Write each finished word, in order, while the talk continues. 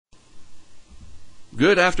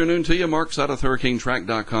Good afternoon to you. Mark Sudduth,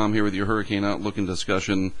 HurricaneTrack.com, here with your Hurricane Outlook and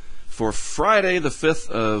discussion for Friday, the 5th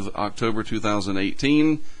of October,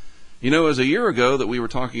 2018. You know, it was a year ago that we were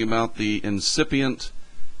talking about the incipient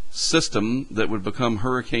system that would become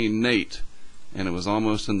Hurricane Nate, and it was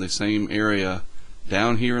almost in the same area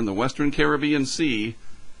down here in the western Caribbean Sea,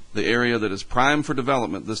 the area that is prime for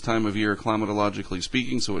development this time of year, climatologically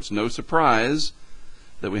speaking, so it's no surprise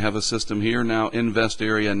that we have a system here now, Invest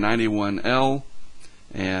Area 91L,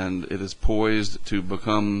 and it is poised to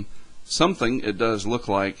become something it does look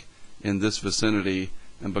like in this vicinity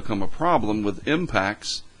and become a problem with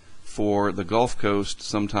impacts for the Gulf Coast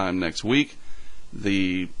sometime next week.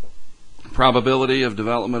 The probability of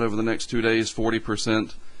development over the next 2 days,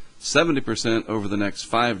 40%, 70% over the next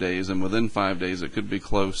 5 days, and within 5 days it could be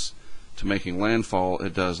close to making landfall,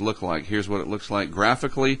 it does look like. Here's what it looks like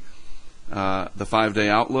graphically, the 5-day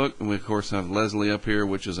outlook, and we of course have Leslie up here,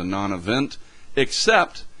 which is a non-event.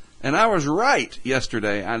 Except, and I was right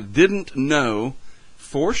yesterday, I didn't know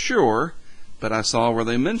for sure, but I saw where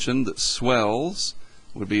they mentioned that swells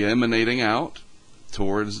would be emanating out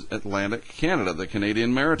towards Atlantic Canada. The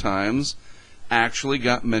Canadian Maritimes actually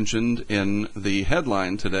got mentioned in the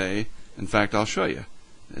headline today. In fact, I'll show you.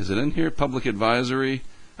 Is it in here? Public advisory.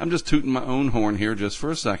 I'm just tooting my own horn here just for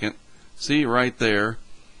a second. See right there.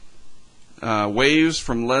 Waves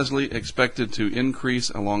from Leslie expected to increase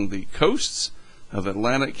along the coasts of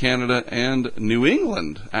Atlantic Canada and New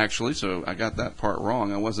England, actually, so I got that part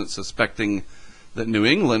wrong. I wasn't suspecting that New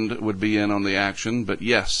England would be in on the action, but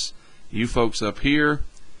yes, you folks up here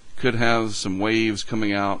could have some waves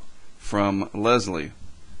coming out from Leslie.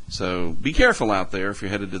 So be careful out there if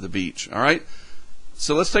you're headed to the beach, all right?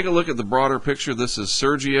 So let's take a look at the broader picture. This is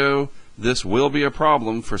Sergio. This will be a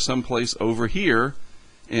problem for someplace over here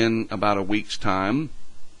in about a week's time,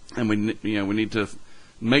 and we need to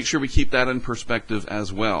make sure we keep that in perspective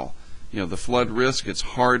as well. You know, the flood risk, it's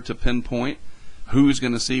hard to pinpoint who's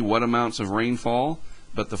going to see what amounts of rainfall,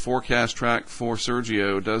 but the forecast track for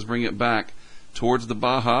Sergio does bring it back towards the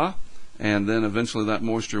Baja, and then eventually that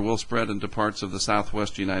moisture will spread into parts of the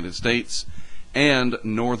southwest United States and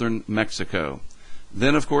northern Mexico.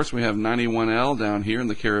 Then, of course, we have 91L down here in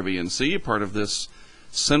the Caribbean Sea, part of this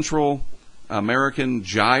Central American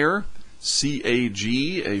gyre, CAG,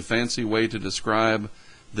 a fancy way to describe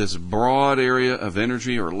this broad area of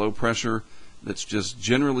energy or low pressure that's just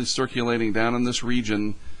generally circulating down in this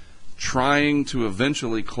region, trying to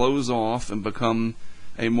eventually close off and become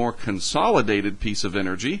a more consolidated piece of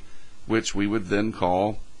energy, which we would then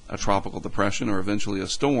call a tropical depression or eventually a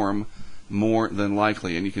storm, more than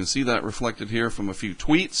likely. And you can see that reflected here from a few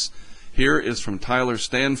tweets. Here is from Tyler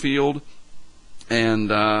Stanfield, and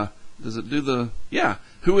does it do the, yeah,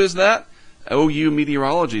 who is that? OU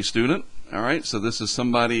meteorology student. All right, so this is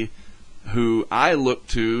somebody who I look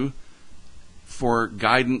to for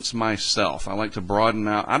guidance myself. I like to broaden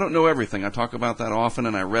out. I don't know everything. I talk about that often,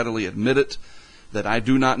 and I readily admit it, that I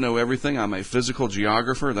do not know everything. I'm a physical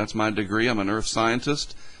geographer. That's my degree. I'm an earth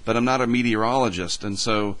scientist, but I'm not a meteorologist. And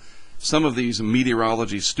so some of these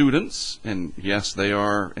meteorology students, and yes, they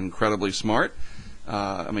are incredibly smart.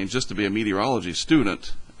 I mean, just to be a meteorology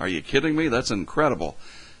student, are you kidding me? That's incredible.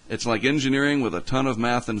 It's like engineering with a ton of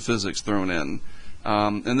math and physics thrown in.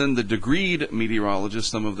 And then the degreed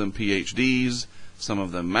meteorologists, some of them PhDs, some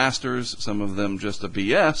of them masters, some of them just a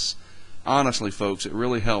BS. Honestly, folks, it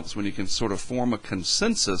really helps when you can sort of form a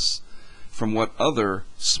consensus from what other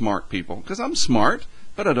smart people, because I'm smart,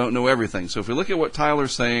 but I don't know everything. So if we look at what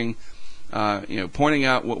Tyler's saying, pointing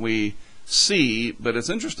out what we see, but it's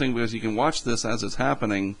interesting because you can watch this as it's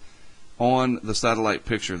happening on the satellite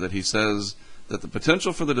picture, that he says that the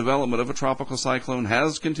potential for the development of a tropical cyclone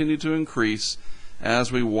has continued to increase as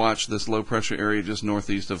we watch this low-pressure area just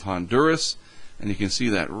northeast of Honduras. And you can see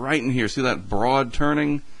that right in here. See that broad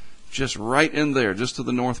turning? Just right in there, just to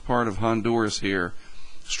the north part of Honduras here.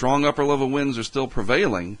 Strong upper-level winds are still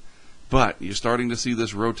prevailing, but you're starting to see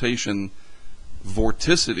this rotation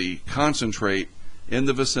vorticity concentrate in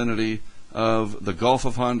the vicinity of the Gulf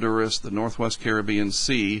of Honduras, the Northwest Caribbean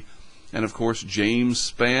Sea, and, of course,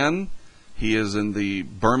 James Spann. He is in the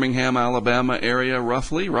Birmingham, Alabama area,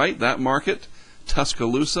 roughly, right? That market,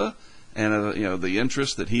 Tuscaloosa, and the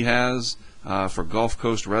interest that he has for Gulf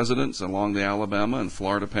Coast residents along the Alabama and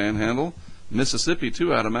Florida Panhandle, Mississippi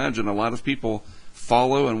too. I'd imagine a lot of people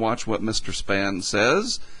follow and watch what Mr. Spann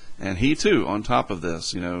says, and he too, on top of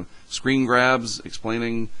this, screen grabs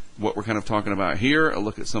explaining what we're kind of talking about here. A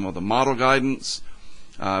look at some of the model guidance.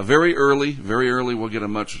 Very early, we'll get a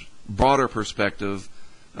much broader perspective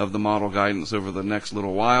of the model guidance over the next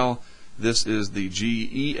little while. This is the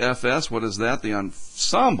GEFS. What is that? The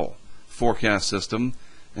Ensemble forecast system.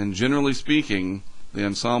 And generally speaking, the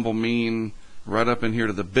ensemble mean right up in here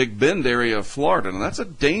to the Big Bend area of Florida. And that's a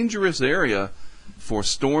dangerous area for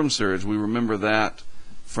storm surge. We remember that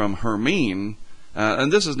from Hermine.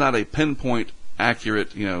 And this is not a pinpoint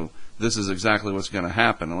accurate, this is exactly what's going to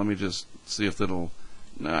happen. And let me just see if it'll,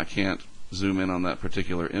 no, I can't zoom in on that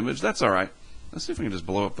particular image. That's all right. Let's see if we can just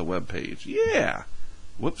blow up the web page. Yeah.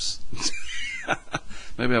 Whoops.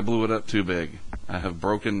 Maybe I blew it up too big. I have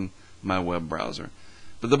broken my web browser.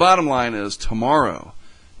 But the bottom line is tomorrow,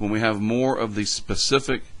 when we have more of the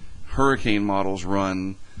specific hurricane models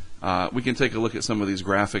run, we can take a look at some of these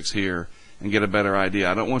graphics here and get a better idea.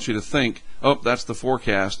 I don't want you to think, oh, that's the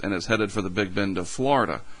forecast and it's headed for the Big Bend of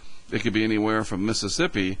Florida. It could be anywhere from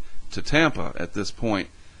Mississippi to Tampa at this point.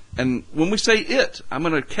 And when we say it, I'm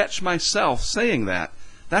going to catch myself saying that.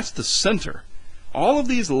 That's the center. All of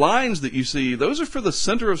these lines that you see, those are for the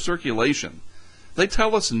center of circulation. They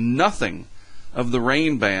tell us nothing of the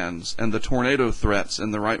rain bands and the tornado threats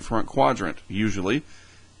in the right front quadrant, usually.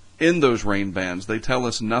 In those rain bands, they tell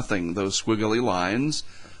us nothing, those squiggly lines,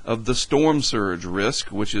 of the storm surge risk,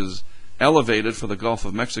 which is elevated for the Gulf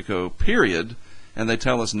of Mexico, period, and they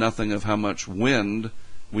tell us nothing of how much wind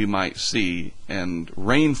we might see and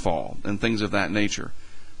rainfall and things of that nature.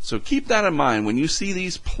 So keep that in mind when you see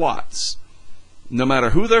these plots. No matter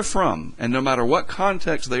who they're from and no matter what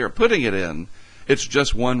context they are putting it in, it's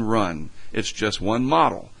just one run. It's just one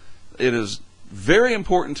model. It is very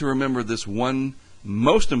important to remember this one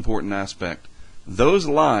most important aspect. Those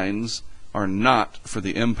lines are not for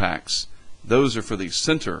the impacts. Those are for the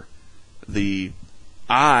center, the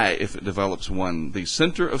eye, if it develops one, the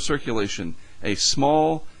center of circulation, a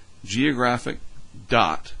small geographic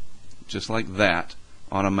dot, just like that,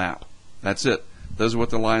 on a map. That's it. Those are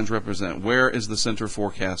what the lines represent. Where is the center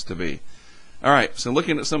forecast to be? All right, so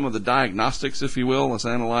looking at some of the diagnostics, if you will, let's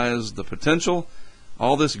analyze the potential.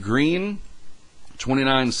 All this green,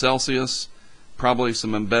 29 Celsius, probably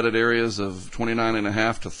some embedded areas of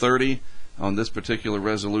 29.5 to 30. On this particular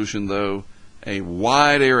resolution, though, a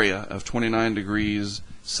wide area of 29 degrees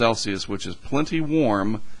Celsius, which is plenty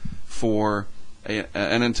warm for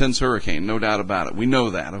an intense hurricane, no doubt about it. We know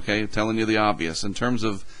that, okay? Telling you the obvious. In terms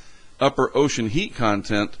of upper ocean heat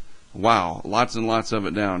content, wow, lots and lots of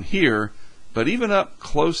it down here. But even up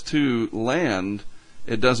close to land,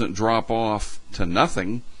 it doesn't drop off to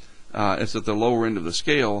nothing. It's at the lower end of the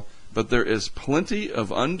scale, but there is plenty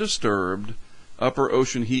of undisturbed upper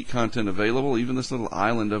ocean heat content available. Even this little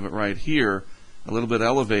island of it right here, a little bit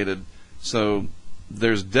elevated. So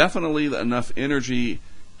there's definitely enough energy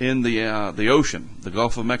in the ocean, the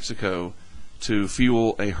Gulf of Mexico, to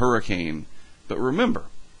fuel a hurricane. But remember,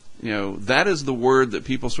 that is the word that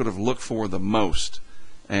people sort of look for the most.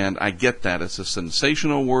 And I get that. It's a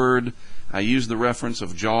sensational word. I use the reference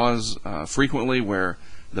of Jaws frequently, where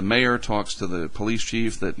the mayor talks to the police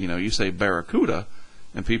chief that, you say barracuda,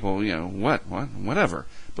 and people, whatever.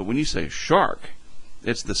 But when you say shark,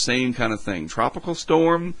 it's the same kind of thing. Tropical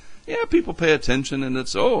storm, yeah, people pay attention, and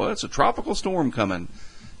it's a tropical storm coming.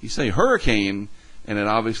 You say hurricane, and it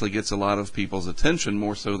obviously gets a lot of people's attention,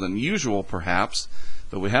 more so than usual, perhaps.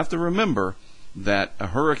 But we have to remember that a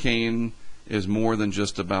hurricane is more than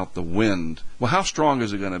just about the wind. Well, how strong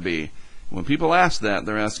is it going to be? When people ask that,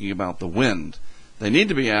 they're asking about the wind. They need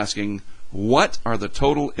to be asking, what are the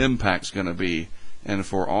total impacts going to be? And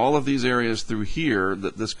for all of these areas through here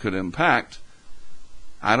that this could impact,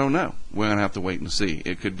 I don't know. We're going to have to wait and see.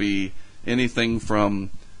 It could be anything from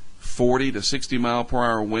 40 to 60 mile per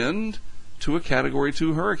hour wind to a Category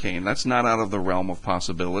 2 hurricane. That's not out of the realm of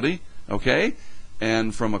possibility, okay?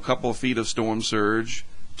 And from a couple of feet of storm surge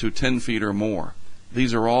to 10 feet or more.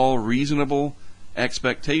 These are all reasonable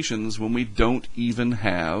expectations when we don't even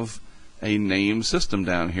have a named system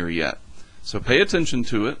down here yet. So pay attention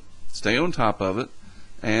to it, stay on top of it,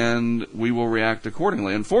 and we will react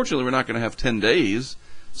accordingly. Unfortunately, we're not going to have 10 days,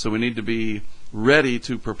 so we need to be ready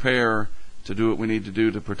to prepare to do what we need to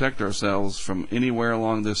do to protect ourselves from anywhere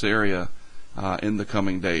along this area in the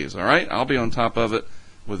coming days. All right? I'll be on top of it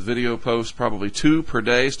with video posts, probably 2 per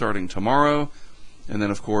day starting tomorrow. And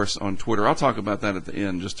then, of course, on Twitter. I'll talk about that at the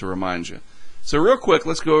end just to remind you. So real quick,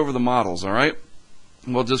 let's go over the models, all right?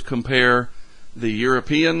 We'll just compare the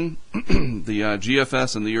European, the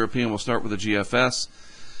GFS and the European. We'll start with the GFS.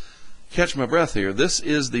 Catch my breath here. This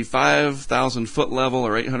is the 5,000 foot level,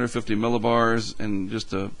 or 850 millibars. And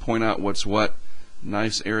just to point out what's what,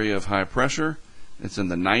 nice area of high pressure. It's in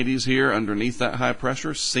the 90s here underneath that high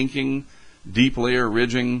pressure, sinking, deep layer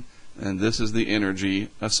ridging. And this is the energy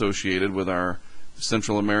associated with our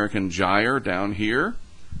Central American gyre down here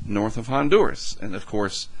north of Honduras. And of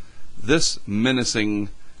course, this menacing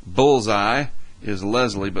bullseye is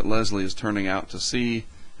Leslie, but Leslie is turning out to sea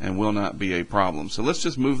and will not be a problem. So let's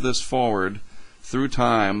just move this forward through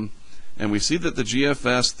time, and we see that the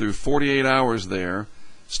GFS through 48 hours there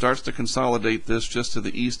starts to consolidate this just to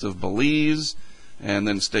the east of Belize, and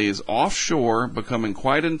then stays offshore, becoming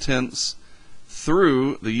quite intense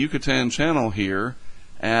through the Yucatan Channel here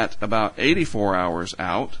at about 84 hours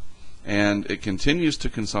out, and it continues to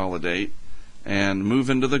consolidate and move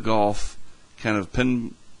into the Gulf, kind of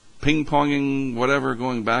ping-ponging, whatever,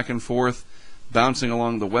 going back and forth, bouncing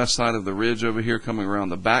along the west side of the ridge over here, coming around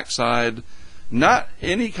the backside. Not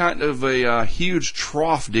any kind of a huge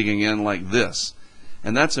trough digging in like this,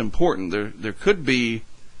 and that's important. There could be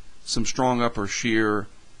some strong upper shear,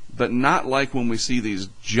 but not like when we see these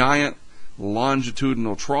giant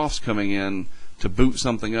longitudinal troughs coming in to boot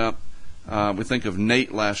something up. We think of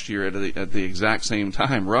Nate last year at the exact same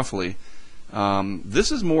time, roughly.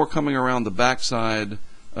 This is more coming around the backside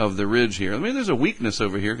of the ridge here. I mean, there's a weakness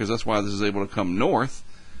over here because that's why this is able to come north,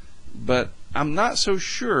 but I'm not so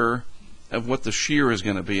sure of what the shear is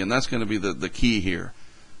going to be, and that's going to be the key here,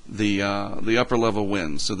 the upper level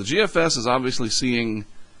winds. So the GFS is obviously seeing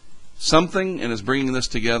something and is bringing this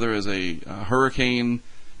together as a hurricane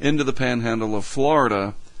into the panhandle of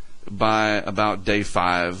Florida by about day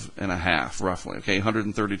 5.5, roughly. Okay,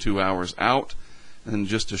 132 hours out. And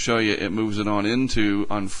just to show you, it moves it on into,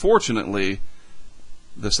 unfortunately,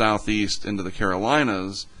 the southeast into the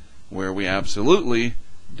Carolinas, where we absolutely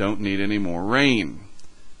don't need any more rain.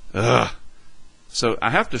 Ugh. So I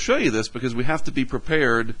have to show you this because we have to be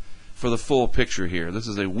prepared for the full picture here. This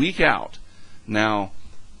is a week out. Now,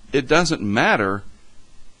 it doesn't matter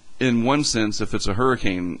in one sense if it's a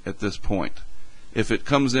hurricane at this point. If it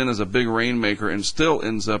comes in as a big rainmaker and still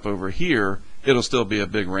ends up over here, it'll still be a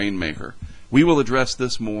big rainmaker. We will address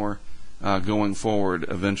this more going forward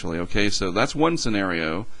eventually. Okay, so that's one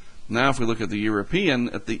scenario. Now if we look at the European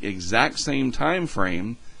at the exact same time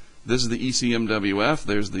frame, this is the ECMWF.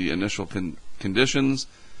 There's the initial conditions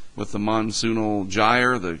with the monsoonal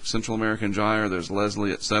gyre, the Central American gyre. There's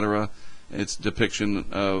Leslie, etc. Its depiction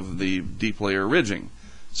of the deep layer ridging.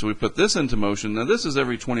 So we put this into motion. Now this is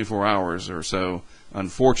every 24 hours or so.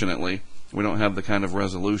 Unfortunately, we don't have the kind of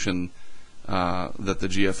resolution that the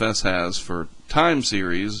GFS has for time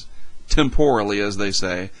series, temporally, as they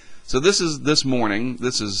say. So this is this morning.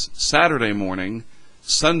 This is Saturday morning,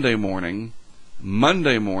 Sunday morning,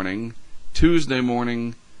 Monday morning, Tuesday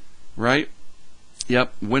morning, right?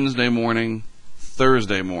 Yep, Wednesday morning,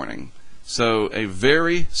 Thursday morning. So a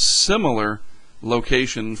very similar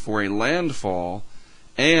location for a landfall,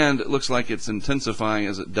 and it looks like it's intensifying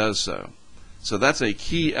as it does so. So that's a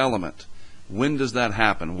key element. When does that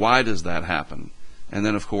happen? Why does that happen? And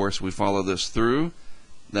then, of course, we follow this through.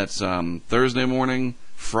 That's Thursday morning,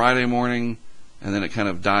 Friday morning, and then it kind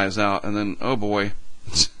of dies out. And then, oh boy,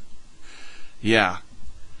 yeah,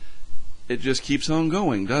 it just keeps on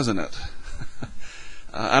going, doesn't it?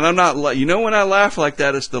 And I'm not, you know, when I laugh like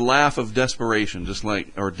that, it's the laugh of desperation, just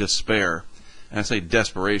like, or despair. And I say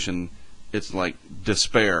desperation, it's like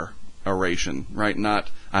despair oration, right? Not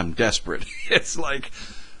I'm desperate. It's like,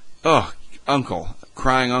 oh, uncle,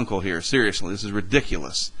 crying uncle here. Seriously, this is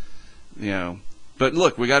ridiculous. You know, but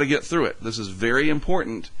look, we got to get through it. This is very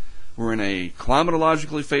important. We're in a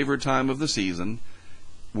climatologically favored time of the season.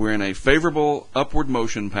 We're in a favorable upward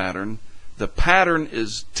motion pattern. The pattern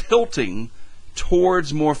is tilting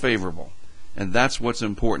towards more favorable, and that's what's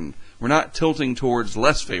important. We're not tilting towards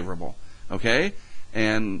less favorable, okay?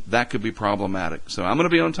 And that could be problematic. So I'm going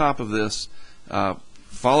to be on top of this.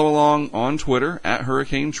 Follow along on Twitter at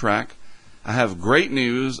HurricaneTrack. I have great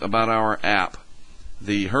news about our app,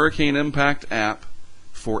 the Hurricane Impact app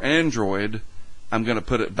for Android. I'm going to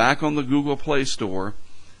put it back on the Google Play Store,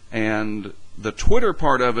 and the Twitter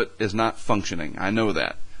part of it is not functioning. I know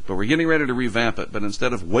that, but we're getting ready to revamp it. But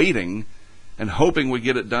instead of waiting and hoping we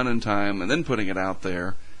get it done in time and then putting it out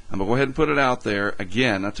there, I'm going to go ahead and put it out there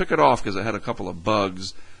again. I took it off because it had a couple of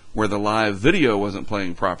bugs where the live video wasn't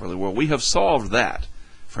playing properly. Well, we have solved that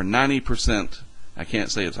for 90%. I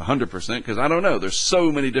can't say it's 100% because I don't know. There's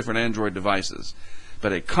so many different Android devices.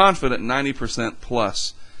 But a confident 90%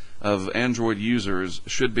 plus of Android users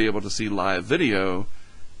should be able to see live video,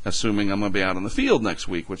 assuming I'm going to be out in the field next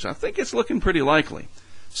week, which I think it's looking pretty likely.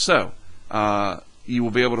 So, you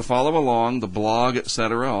will be able to follow along the blog,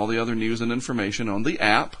 etc., all the other news and information on the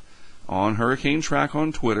app, on HurricaneTrack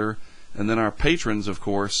on Twitter, and then our patrons, of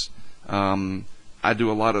course. I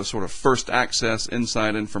do a lot of sort of first access,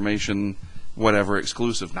 inside information, whatever,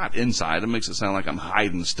 exclusive, not inside. It makes it sound like I'm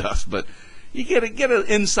hiding stuff, but you get an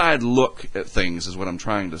inside look at things is what I'm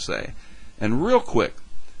trying to say. And real quick,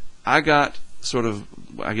 I got sort of,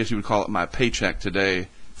 I guess you would call it my paycheck today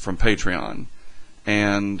from Patreon.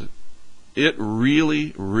 And it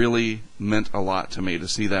really, really meant a lot to me to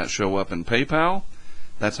see that show up in PayPal.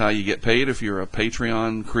 That's how you get paid if you're a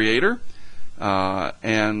Patreon creator.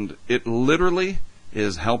 And it literally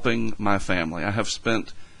is helping my family. I have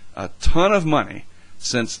spent a ton of money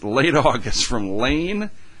since late August from Lane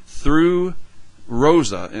through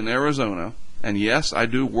Rosa in Arizona. And yes, I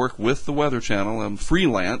do work with the Weather Channel. I'm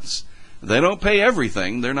freelance. They don't pay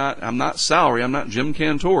everything. I'm not salary. I'm not Jim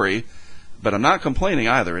Cantori, but I'm not complaining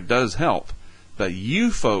either. It does help. But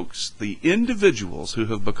you folks, the individuals who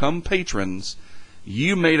have become patrons,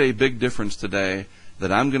 you made a big difference today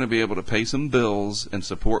that I'm going to be able to pay some bills and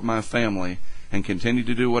support my family and continue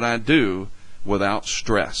to do what I do without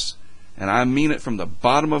stress. And I mean it from the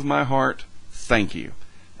bottom of my heart. Thank you.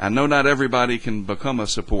 I know not everybody can become a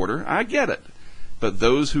supporter. I get it. But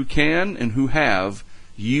those who can and who have,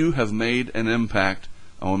 you have made an impact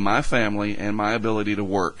on my family and my ability to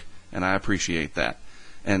work, and I appreciate that.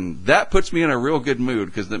 And that puts me in a real good mood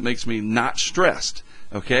because that makes me not stressed,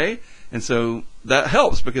 okay? And so that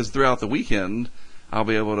helps because throughout the weekend, I'll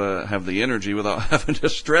be able to have the energy without having to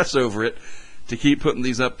stress over it to keep putting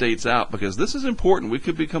these updates out because this is important. We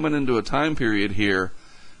could be coming into a time period here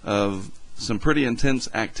of some pretty intense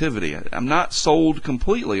activity. I'm not sold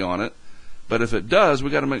completely on it, but if it does, we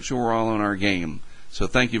got to make sure we're all on our game. So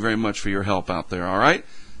thank you very much for your help out there, all right?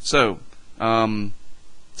 So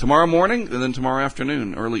tomorrow morning and then tomorrow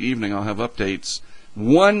afternoon, early evening, I'll have updates.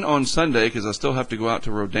 One on Sunday because I still have to go out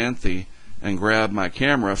to Rodanthe and grab my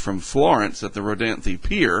camera from Florence at the Rodanthe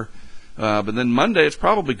Pier. But then Monday, it's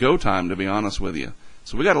probably go time, to be honest with you.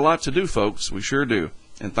 So we got a lot to do, folks. We sure do.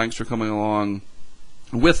 And thanks for coming along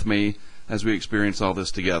with me as we experience all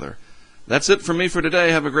this together. That's it from me for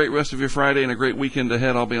today. Have a great rest of your Friday and a great weekend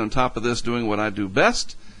ahead. I'll be on top of this doing what I do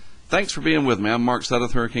best. Thanks for being with me. I'm Mark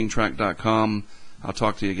Sudduth, HurricaneTrack.com. I'll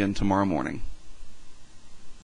talk to you again tomorrow morning.